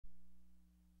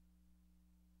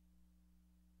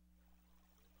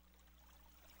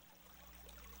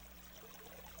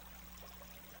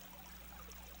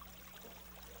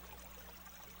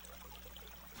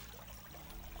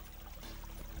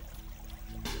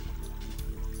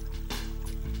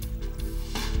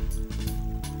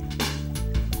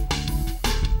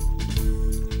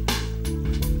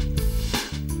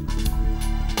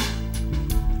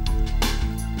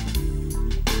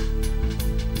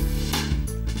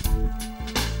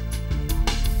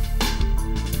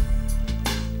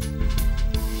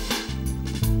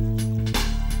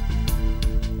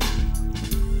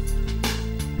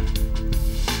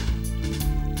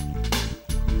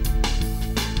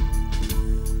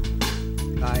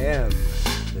I am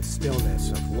the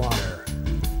stillness of water.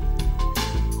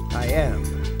 I am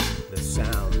the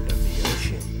sound of the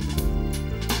ocean.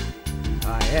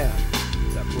 I am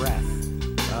the breath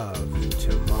of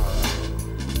tomorrow.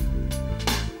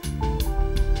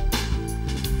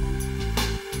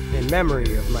 In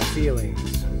memory of my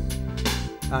feelings,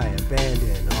 I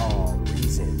abandon all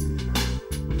reason.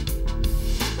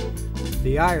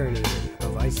 The irony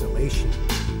of isolation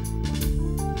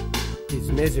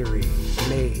is misery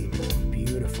made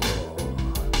beautiful.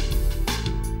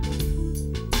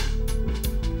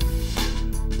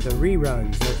 The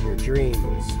reruns of your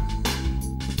dreams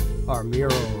are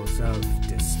murals of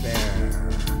despair.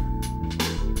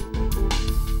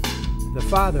 The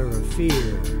father of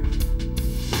fear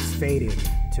is fated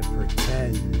to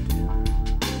pretend.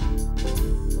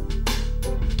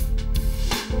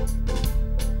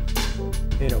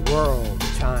 In a world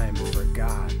time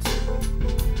forgot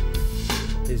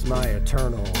is my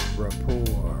eternal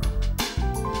rapport.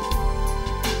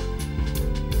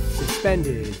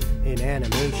 Suspended in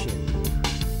animation,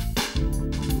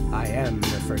 I am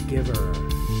the forgiver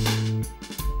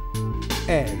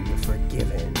and the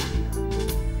forgiven.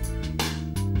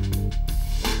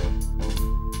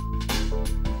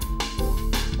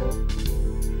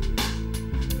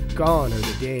 Gone are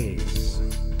the days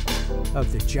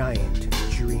of the giant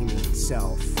dreaming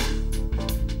self.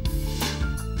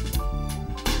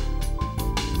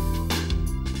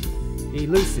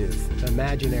 Elusive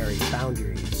imaginary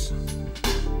boundaries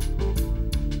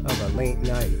of a late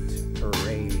night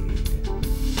parade.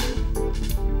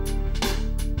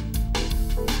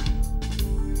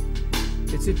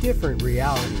 It's a different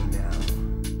reality now.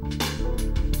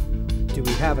 Do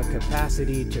we have a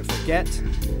capacity to forget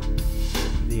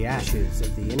the ashes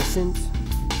of the innocent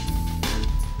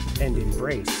and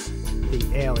embrace the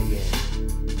alien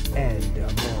and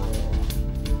immoral?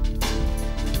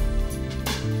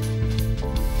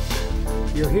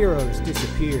 Your heroes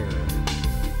disappear.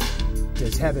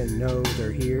 Does heaven know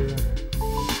they're here?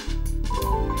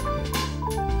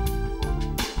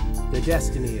 The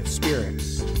destiny of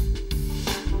spirits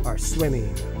are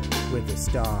swimming with the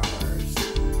stars.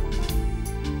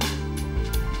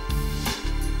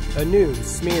 A new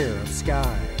smear of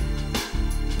sky,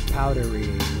 powdery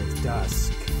with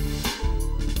dusk.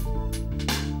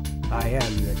 I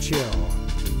am the chill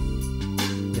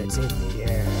that's in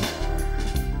the air.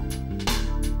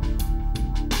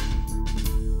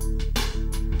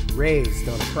 Raised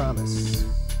on a promise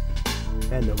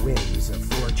and the winds of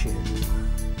fortune,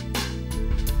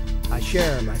 I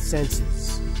share my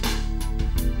senses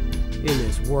in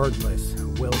this wordless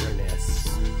wilderness.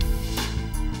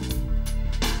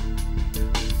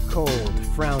 Cold,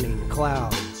 frowning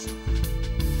clouds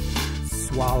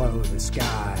swallow the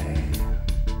sky.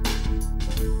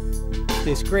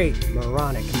 This great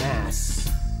moronic mass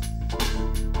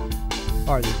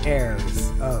are the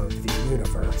heirs of the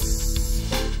universe.